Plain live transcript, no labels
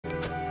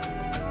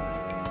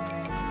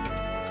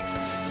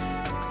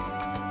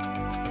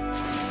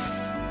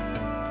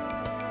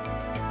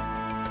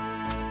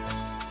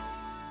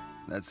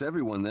That's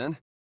everyone then.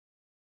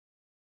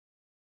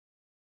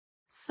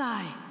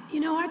 Sai,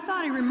 I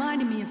thought he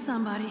reminded me of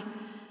somebody.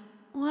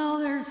 Well,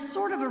 there's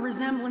sort of a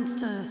resemblance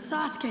to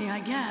Sasuke, I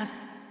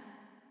guess.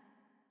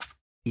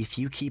 If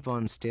you keep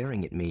on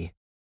staring at me,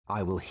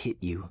 I will hit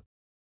you.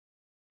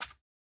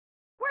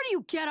 Where do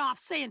you get off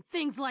saying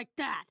things like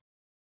that?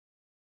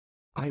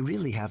 I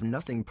really have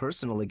nothing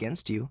personal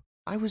against you.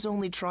 I was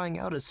only trying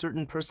out a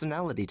certain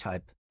personality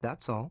type,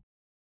 that's all.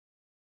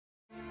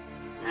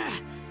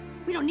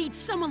 We don't need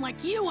someone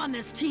like you on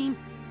this team.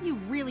 You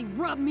really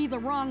rub me the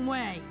wrong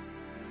way.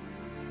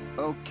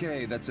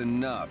 Okay, that's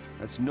enough.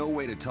 That's no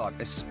way to talk,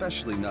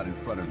 especially not in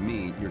front of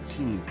me, your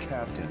team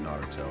captain,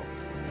 Naruto.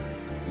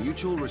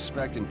 Mutual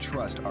respect and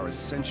trust are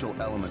essential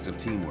elements of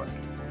teamwork.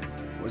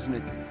 Wasn't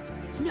it?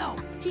 No,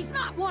 he's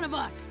not one of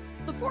us.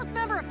 The fourth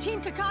member of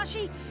Team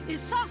Kakashi is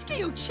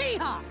Sasuke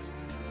Uchiha.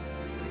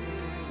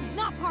 He's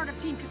not part of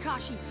Team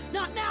Kakashi.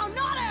 Not now,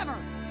 not ever!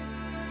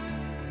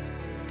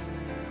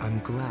 I'm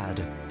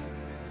glad.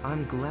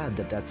 I'm glad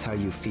that that's how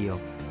you feel.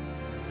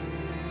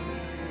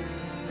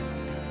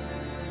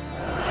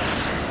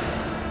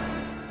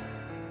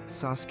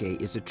 Sasuke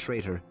is a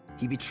traitor.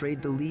 He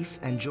betrayed the Leaf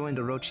and joined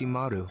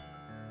Orochimaru.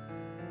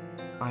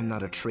 I'm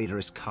not a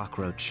traitorous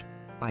cockroach.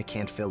 I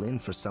can't fill in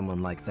for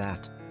someone like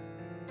that.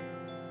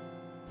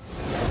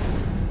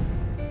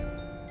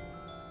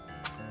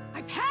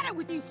 I've had it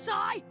with you,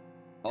 Sai!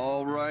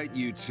 All right,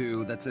 you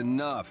two, that's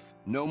enough.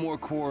 No more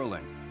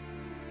quarreling.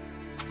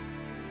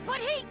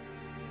 But he...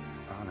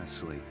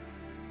 Honestly,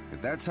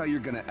 if that's how you're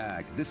gonna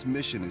act, this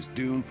mission is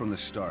doomed from the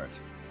start.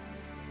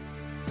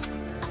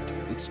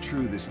 It's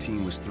true this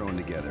team was thrown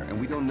together, and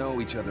we don't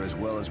know each other as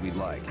well as we'd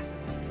like.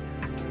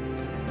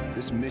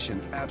 This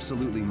mission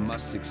absolutely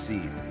must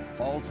succeed.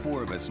 All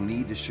four of us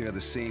need to share the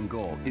same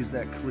goal. Is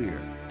that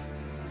clear?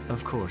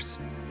 Of course.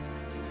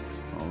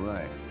 All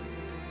right.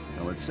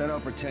 Now let's set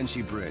out for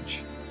Tenchi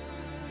Bridge.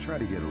 Try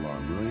to get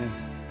along, will you?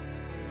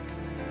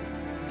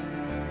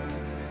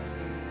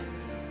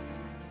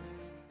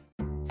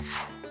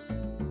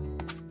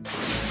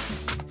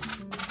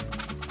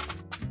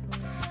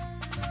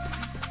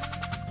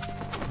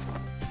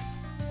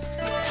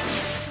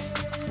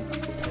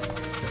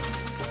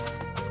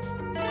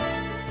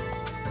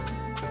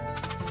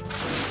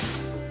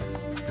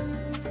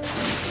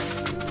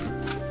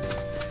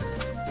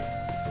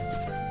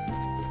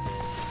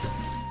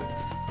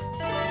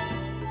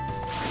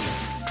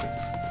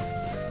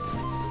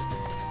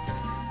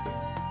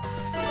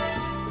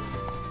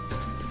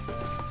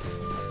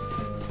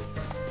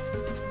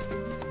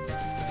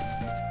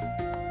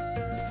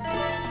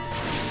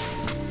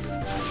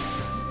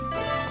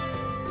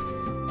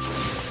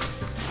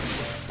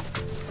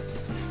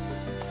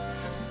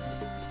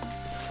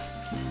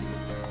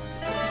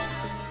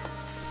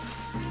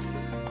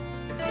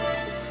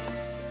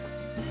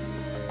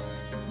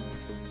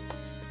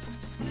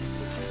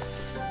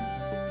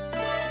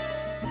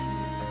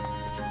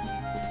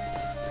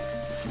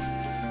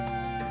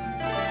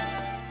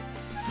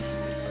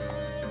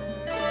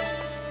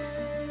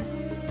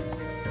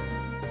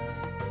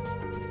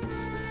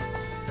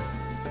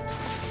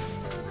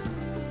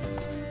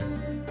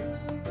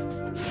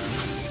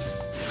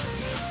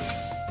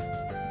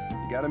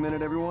 Got a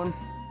minute, everyone?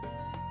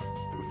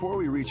 Before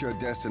we reach our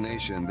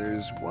destination,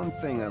 there's one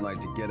thing I'd like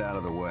to get out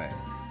of the way.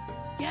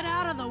 Get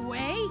out of the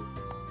way?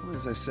 Well,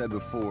 as I said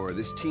before,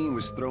 this team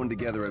was thrown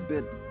together a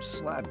bit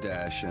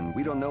slapdash, and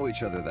we don't know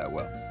each other that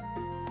well.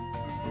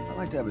 I'd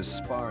like to have a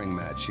sparring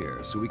match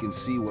here, so we can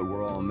see what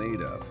we're all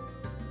made of.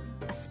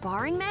 A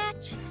sparring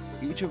match?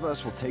 Each of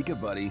us will take a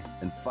buddy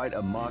and fight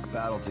a mock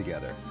battle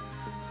together.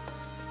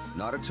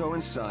 Naruto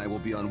and Sai will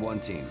be on one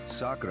team,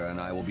 Sakura and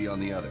I will be on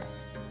the other.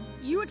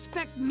 You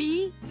expect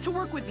me to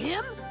work with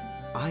him?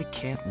 I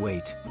can't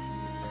wait.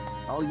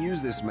 I'll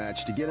use this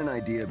match to get an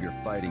idea of your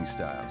fighting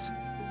styles.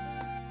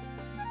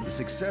 The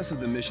success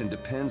of the mission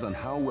depends on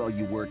how well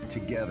you work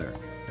together,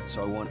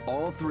 so I want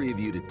all three of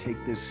you to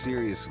take this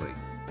seriously.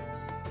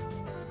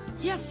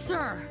 Yes,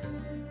 sir.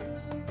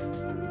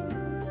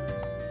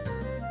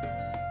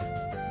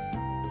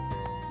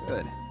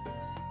 Good.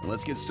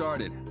 Let's get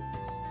started.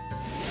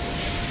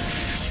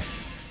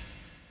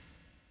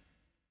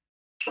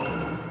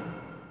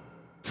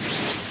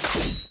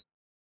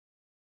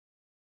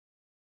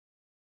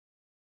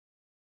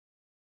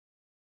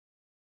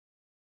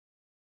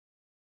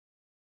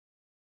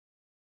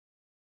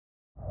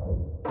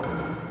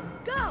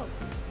 Go!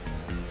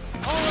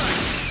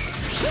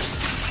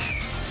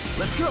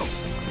 Let's go!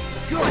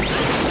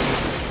 Go!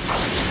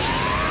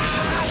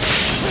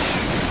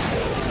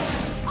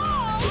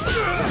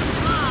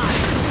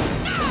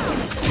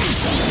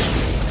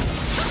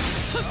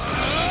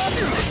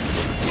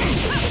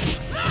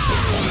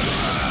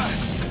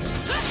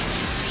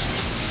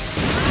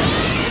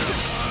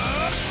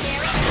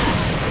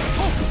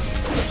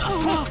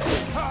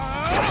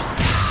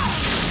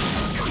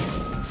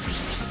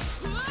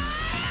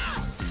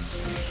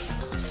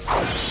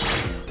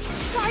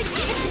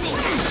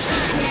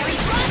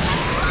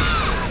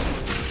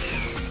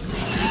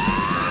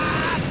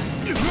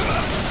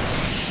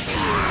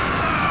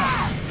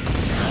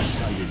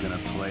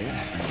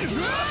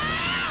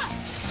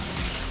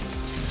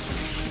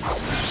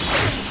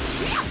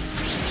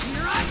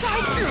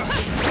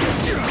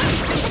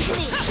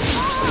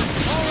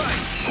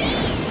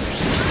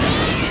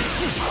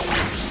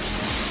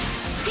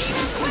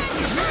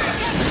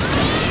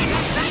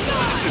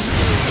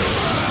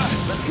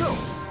 Let's go!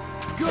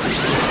 Good!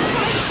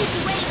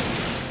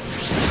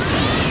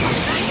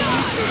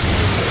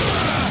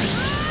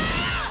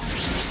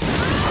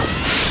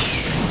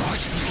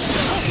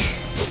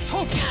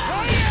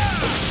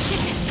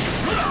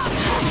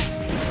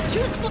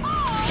 Too slow!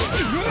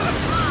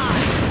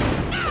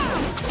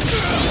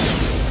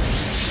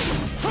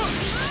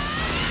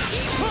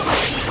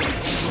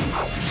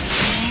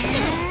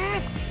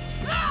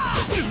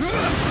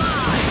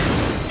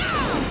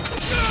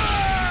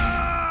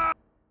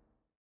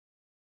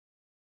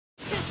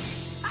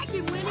 I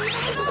can win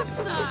even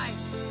outside!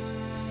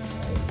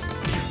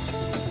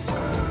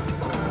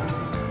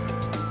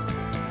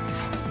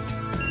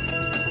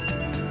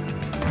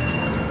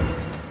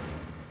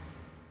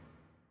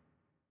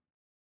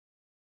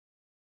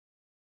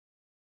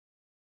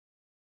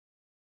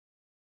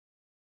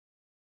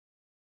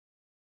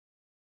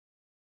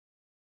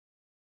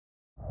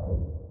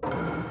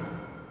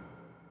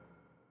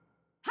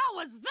 How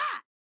was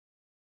that?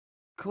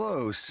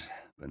 Close,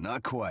 but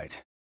not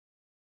quite.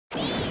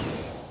 Dang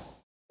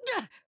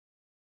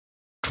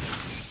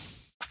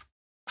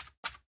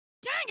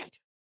it!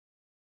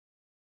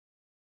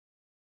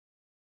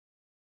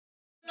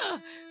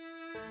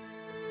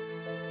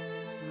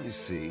 I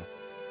see.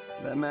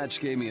 That match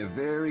gave me a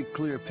very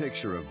clear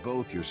picture of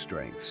both your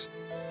strengths.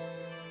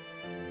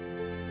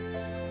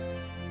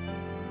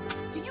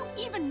 Do you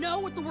even know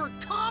what the word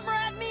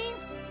comrade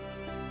means?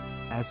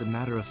 As a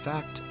matter of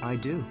fact, I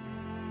do.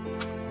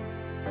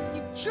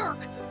 You jerk!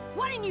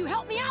 Why didn't you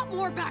help me out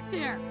more back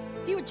there?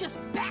 If you had just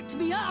backed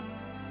me up!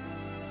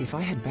 If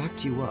I had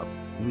backed you up,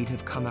 we'd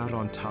have come out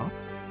on top?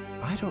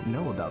 I don't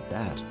know about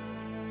that.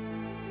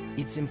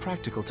 It's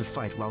impractical to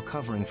fight while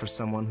covering for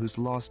someone who's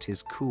lost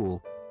his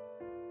cool.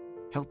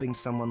 Helping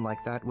someone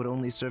like that would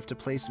only serve to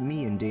place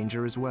me in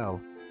danger as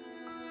well.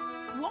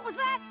 What was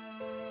that?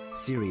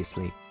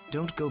 Seriously,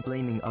 don't go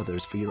blaming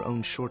others for your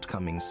own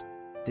shortcomings.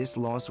 This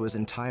loss was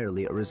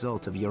entirely a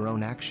result of your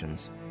own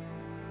actions.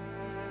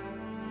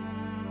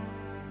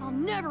 I'll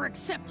never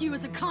accept you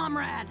as a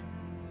comrade!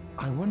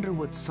 I wonder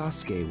what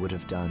Sasuke would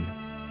have done.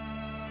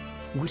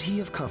 Would he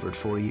have covered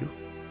for you?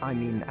 I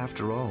mean,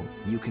 after all,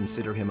 you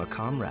consider him a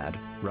comrade,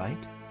 right?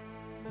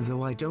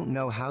 Though I don't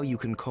know how you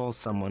can call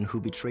someone who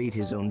betrayed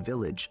his own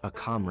village a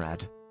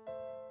comrade.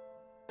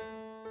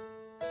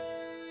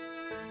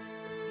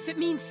 If it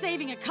means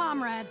saving a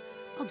comrade,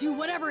 I'll do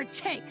whatever it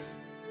takes.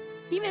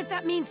 Even if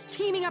that means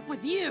teaming up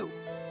with you!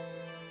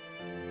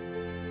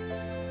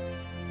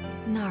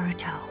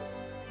 Naruto.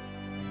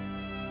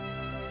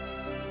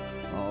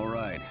 All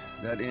right,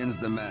 that ends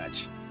the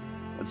match.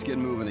 Let's get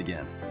moving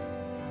again.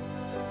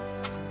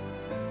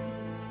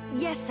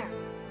 Yes, sir.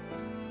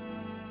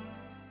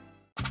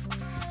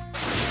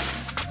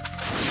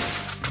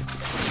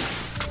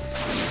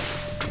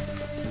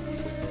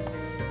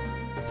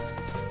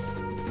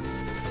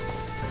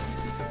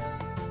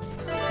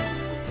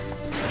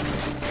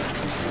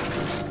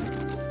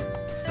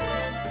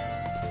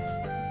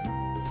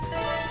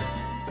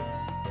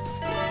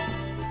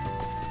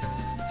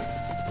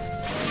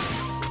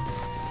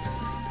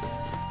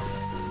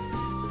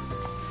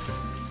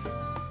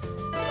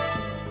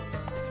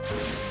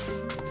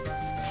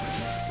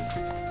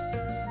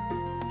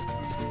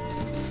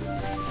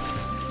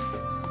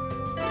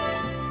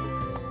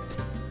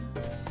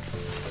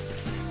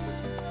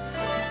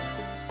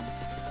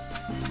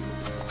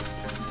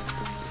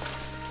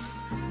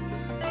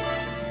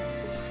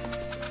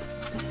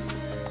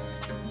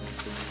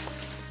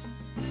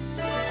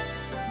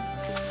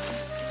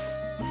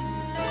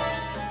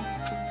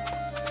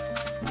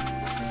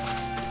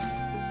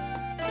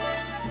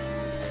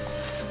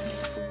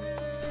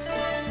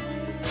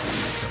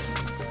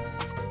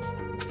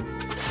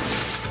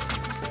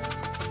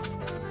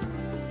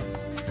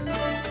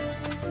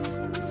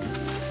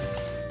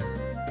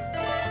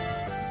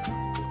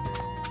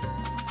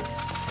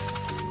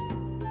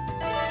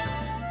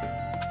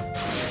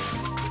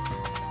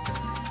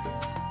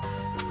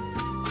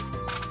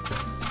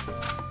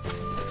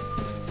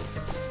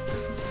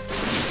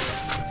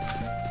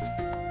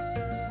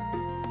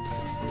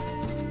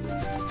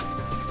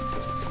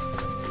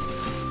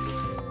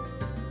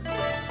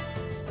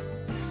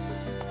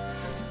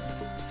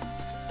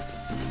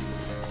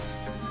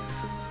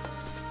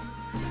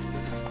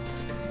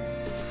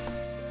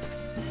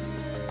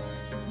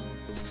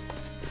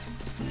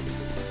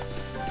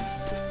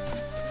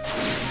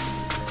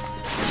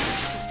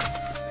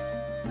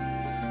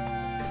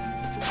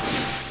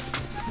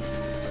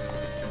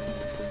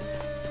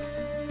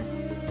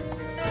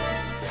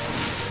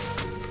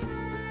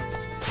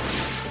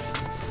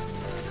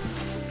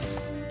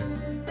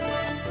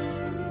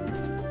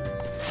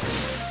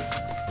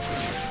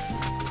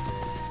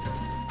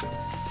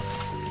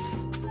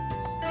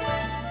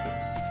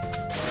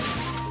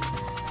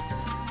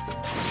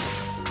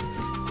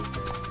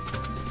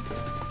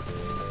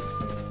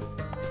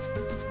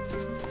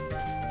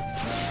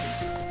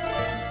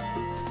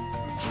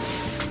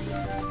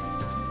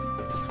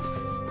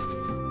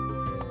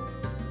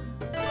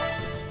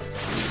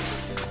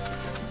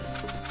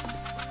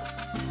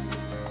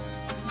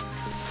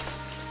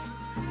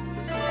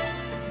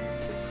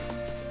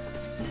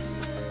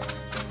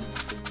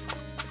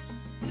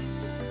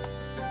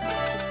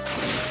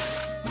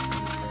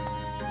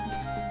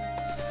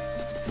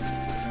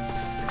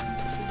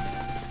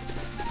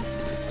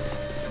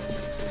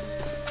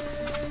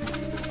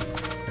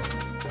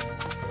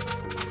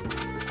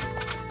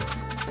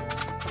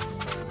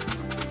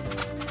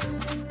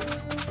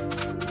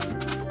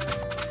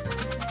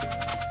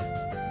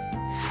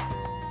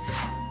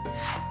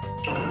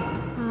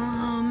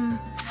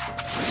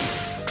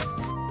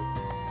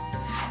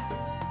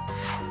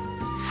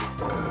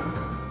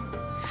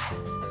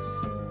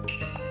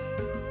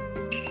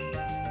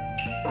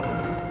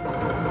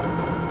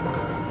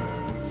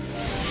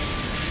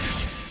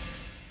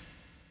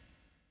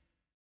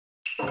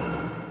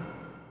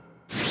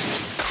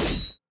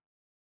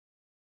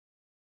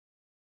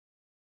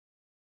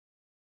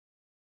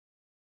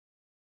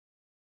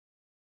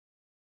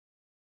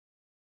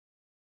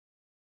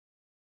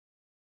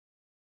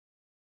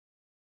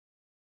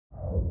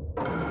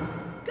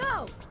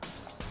 Go!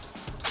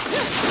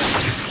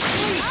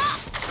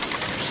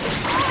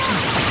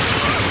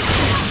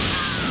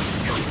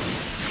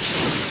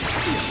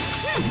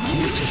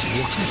 Just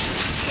watch it.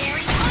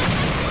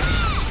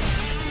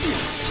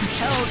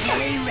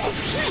 Totally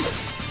ready.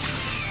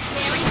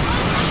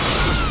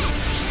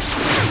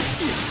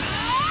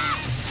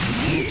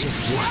 Just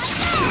watch.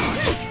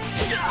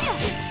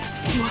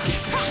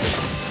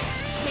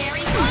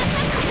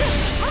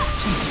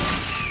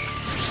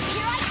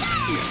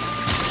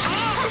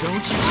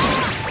 Don't you?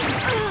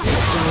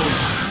 It's over.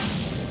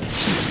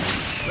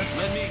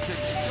 Let me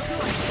take this.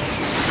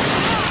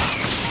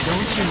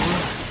 Don't you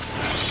worry.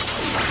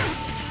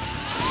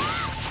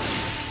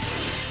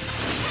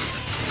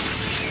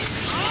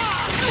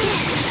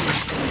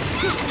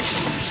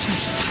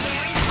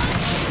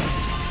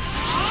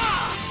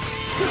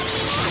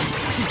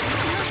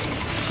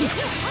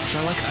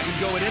 Shall I? I can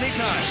go at any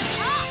time.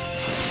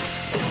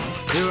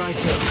 Here I go.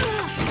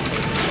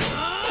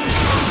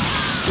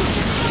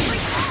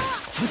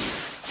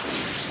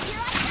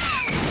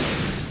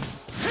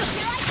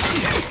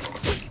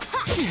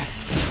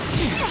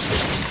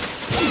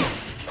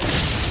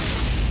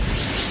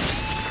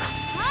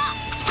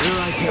 Here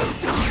I go.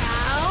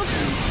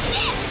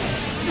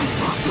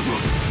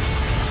 Impossible.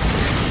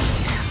 This is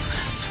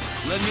endless.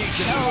 Let me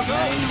take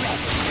this.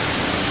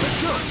 Let's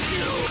go.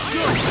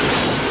 Go.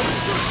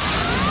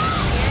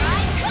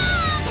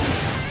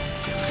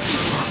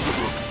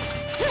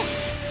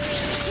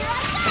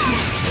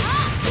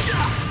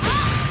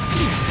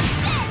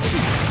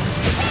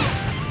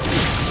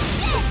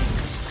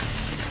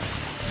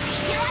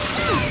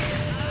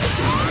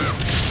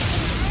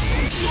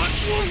 What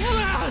was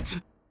that?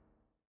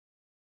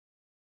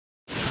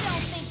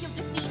 Don't think you'll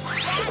defeat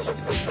that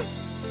easily.